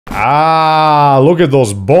Ah, look at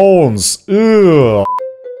those bones. Ugh.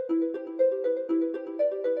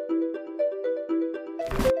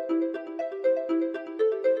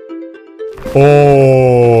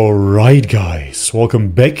 Alright guys, welcome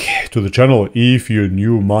back to the channel. If you're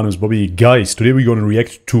new, my name is Bobby. Guys, today we're gonna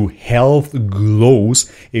react to Health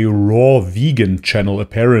Glows, a raw vegan channel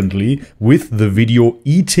apparently, with the video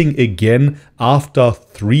Eating Again After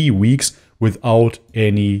 3 Weeks Without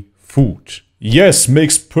Any Food. Yes,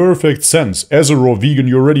 makes perfect sense. As a raw vegan,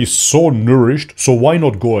 you're already so nourished, so why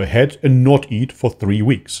not go ahead and not eat for 3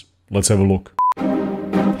 weeks? Let's have a look.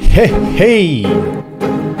 Hey!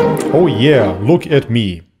 Oh yeah, look at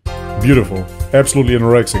me. Beautiful. Absolutely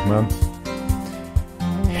anorexic, man.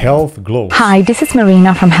 Health Glows. Hi, this is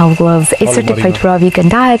Marina from Health Glows, a Hello, certified Marina. raw vegan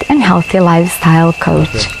diet and healthy lifestyle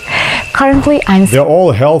coach. Okay. Currently, They're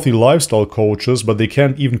all healthy lifestyle coaches, but they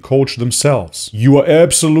can't even coach themselves. You are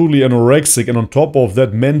absolutely anorexic and on top of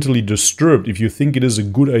that mentally disturbed if you think it is a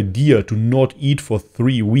good idea to not eat for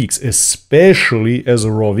 3 weeks, especially as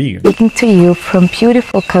a raw vegan. speaking to you from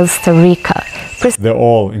beautiful Costa Rica. They're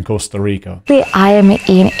all in Costa Rica. I am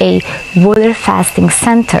in a water fasting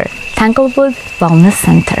center, Tanglewood Wellness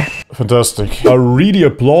Center. Fantastic. I really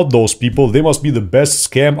applaud those people. They must be the best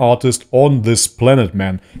scam artists on this planet,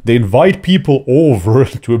 man. They invite people over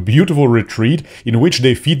to a beautiful retreat in which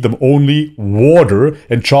they feed them only water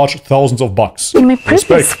and charge thousands of bucks. In my previous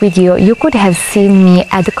Respect. video, you could have seen me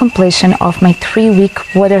at the completion of my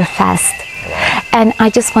 3-week water fast. And I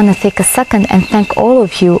just want to take a second and thank all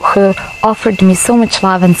of you who offered me so much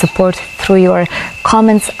love and support through your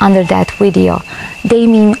comments under that video. They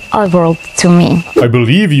mean a world to me. I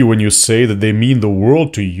believe you when you say that they mean the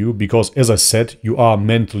world to you because, as I said, you are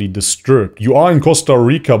mentally disturbed. You are in Costa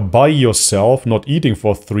Rica by yourself, not eating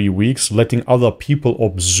for 3 weeks, letting other people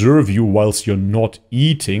observe you whilst you're not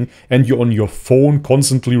eating, and you're on your phone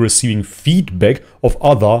constantly receiving feedback of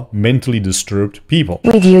other mentally disturbed people.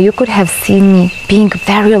 Video, you could have seen me being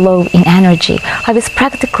very low in energy. I was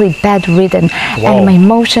practically bedridden, Wow. and my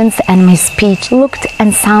motions and my speech looked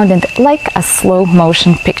and sounded like a slow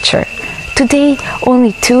motion picture. Today,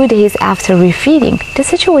 only 2 days after refeeding, the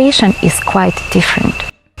situation is quite different.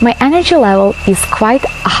 My energy level is quite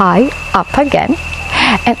high up again,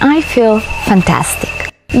 and I feel fantastic.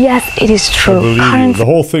 Yes, it is I true. believe you. Currently, The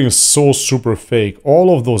whole thing is so super fake.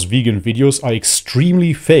 All of those vegan videos are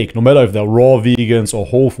extremely fake. No matter if they're raw vegans or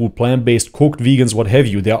whole food, plant-based, cooked vegans, what have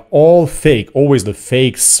you. They're all fake. Always the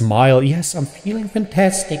fake smile. Yes, I'm feeling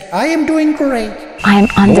fantastic. I am doing great. I am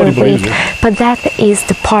Nobody believes underweight, it. but that is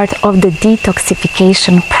the part of the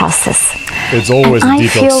detoxification process. It's always And a I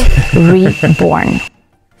detox. feel reborn.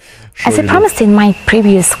 As I promised in my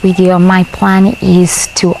previous video, my plan is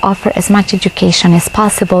to offer as much education as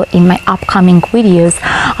possible in my upcoming videos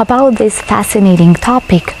about this fascinating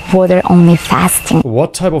topic, water-only fasting.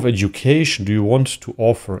 What type of education do you want to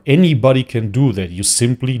offer? Anybody can do that. You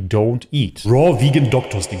simply don't eat. Raw vegan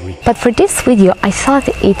doctor's degree. But for this video, I thought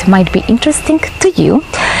it might be interesting to you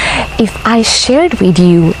if I shared with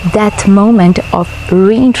you that moment of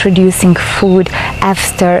reintroducing food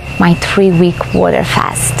after my 3-week water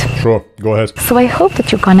fast. Sure, go ahead. So I hope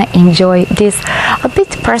that you're gonna enjoy this a bit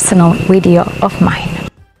personal video of mine.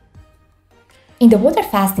 In the water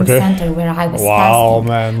fasting Okay. center where I was Wow, fasting,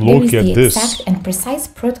 man, there look is at the this. exact and precise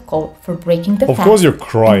protocol for breaking the Of fast. course you're and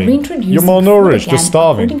crying. reintroducing You're food malnourished, you're again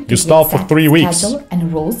starving. according to You the starve for exact 3 weeks. schedule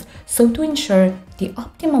and rules, so to ensure the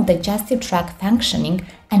optimal digestive tract functioning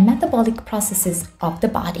and metabolic processes of the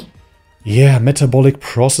body. Yeah, metabolic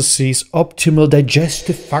processes, optimal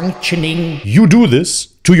digestive functioning. You do this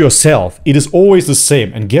to yourself. It is always the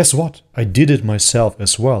same. And guess what? I did it myself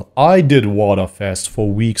as well. I did water fast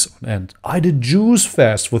for weeks on end. I did juice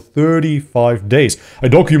fast for 35 days. I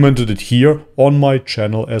documented it here on my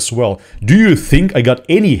channel as well. Do you think I got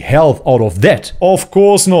any health out of that? Of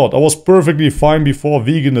course not. I was perfectly fine before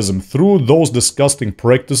veganism. Through those disgusting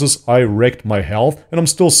practices, I wrecked my health and I'm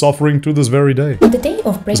still suffering to this very day. On the day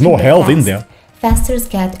of breaking There's no the health in fast, there. fasters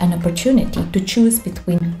get an opportunity to choose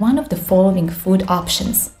between one of the following food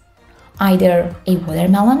options: either a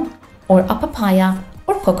watermelon, or a papaya,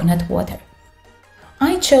 or coconut water.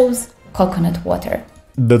 I chose coconut water.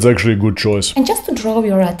 That's actually a good choice. And just to draw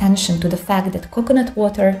your attention to the fact that coconut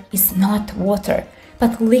water is not water,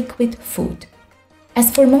 but liquid food. As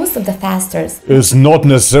for most of the fasters, It's not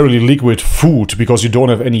necessarily liquid food because you don't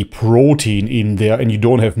have any protein in there and you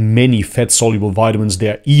don't have many fat-soluble vitamins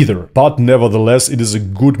there either. But nevertheless, it is a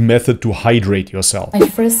good method to hydrate yourself. my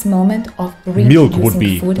first moment of Milk would reintroducing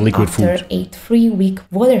be food liquid after food. a 3-week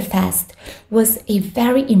water fast was a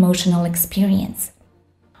very emotional experience.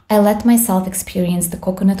 I let myself experience the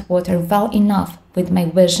coconut water well enough with my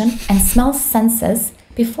vision and smell senses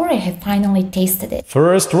before I have finally tasted it.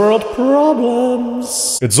 First world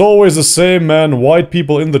problems. It's always the same, man. White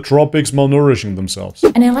people in the tropics malnourishing themselves.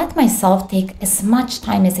 And I let myself take as much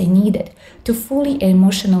time as I needed to fully and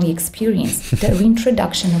emotionally experience the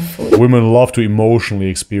reintroduction of food. Women love to emotionally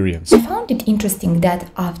experience. I found it interesting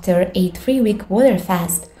that after a 3-week water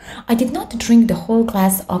fast, I did not drink the whole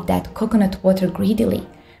glass of that coconut water greedily,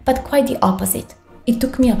 but quite the opposite. It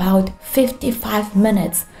took me about 55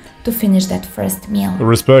 minutes to finish that first meal.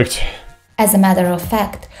 Respect. As a matter of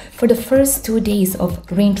fact, for the first 2 days of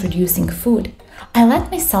reintroducing food, I let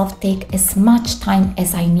myself take as much time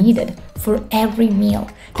as I needed for every meal.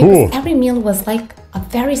 Because every meal was like a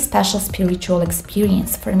very special spiritual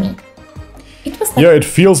experience for me. It was like, yeah, it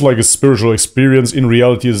feels like a spiritual experience. In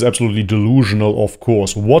reality, it is absolutely delusional, of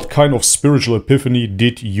course. What kind of spiritual epiphany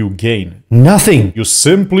did you gain? Nothing! You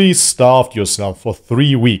simply starved yourself for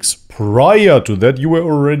 3 weeks. Prior to that, you were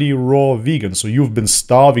already raw vegan, so you've been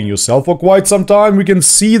starving yourself for quite some time. We can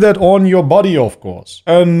see that on your body, of course.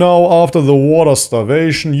 And now, after the water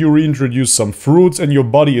starvation, you reintroduce some fruits and your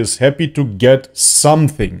body is happy to get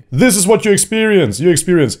something. This is what you experience. You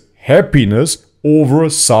experience happiness over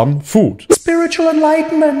some food. Spiritual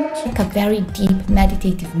enlightenment. like a very deep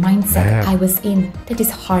meditative mindset I was in that is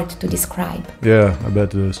hard to describe. Yeah, I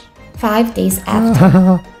bet it is. 5 days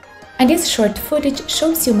after. And this short footage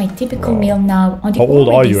shows you my typical meal now on the How old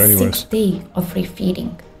are already you anyways? 6th day of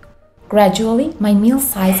refeeding. Gradually, my meal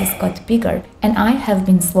sizes got bigger and I have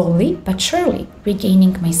been slowly but surely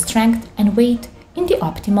regaining my strength and weight in the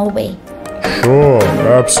optimal way. Sure,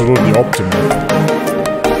 absolutely optimal.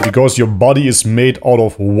 Because your body is made out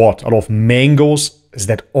of what? Out of mangoes? Is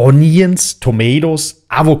that onions? Tomatoes?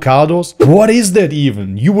 Avocados? What is that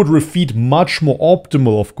even? You would refeed much more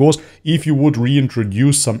optimal, of course, if you would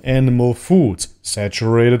reintroduce some animal foods.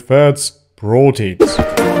 Saturated fats, proteins. That's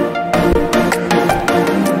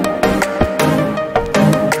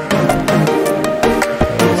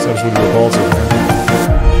absolutely repulsive, man.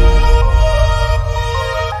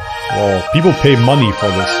 Wow, people pay money for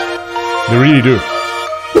this. They really do.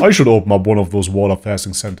 I should open up one of those water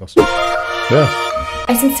fasting centers. Yeah.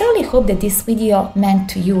 I sincerely hope that this video meant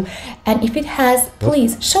to you, and if it has,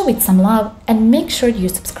 please show it some love and make sure you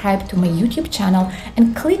subscribe to my YouTube channel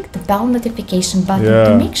and click the bell notification button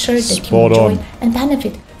to make sure that you enjoy and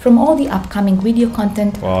benefit from all the upcoming video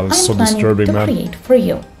content I'm so planning disturbing, to man. create for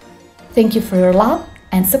you. Thank you for your love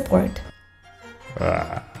and support.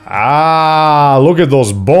 Look at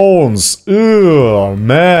those bones. Ugh,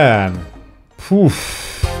 man. Poof.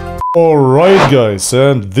 Alright guys,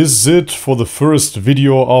 and this is it for the first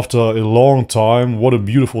video after a long time. What a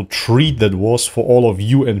beautiful treat that was for all of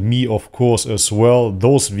you and me, of course, as well.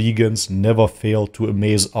 Those vegans never fail to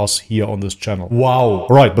amaze us here on this channel. Wow.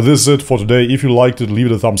 Alright, but this is it for today. If you liked it, leave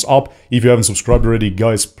it a thumbs up. If you haven't subscribed already,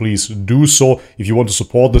 guys, please do so. If you want to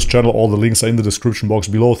support this channel, all the links are in the description box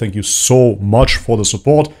below. Thank you so much for the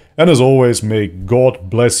support. And as always, may God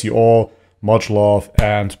bless you all. Much love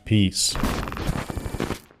and peace.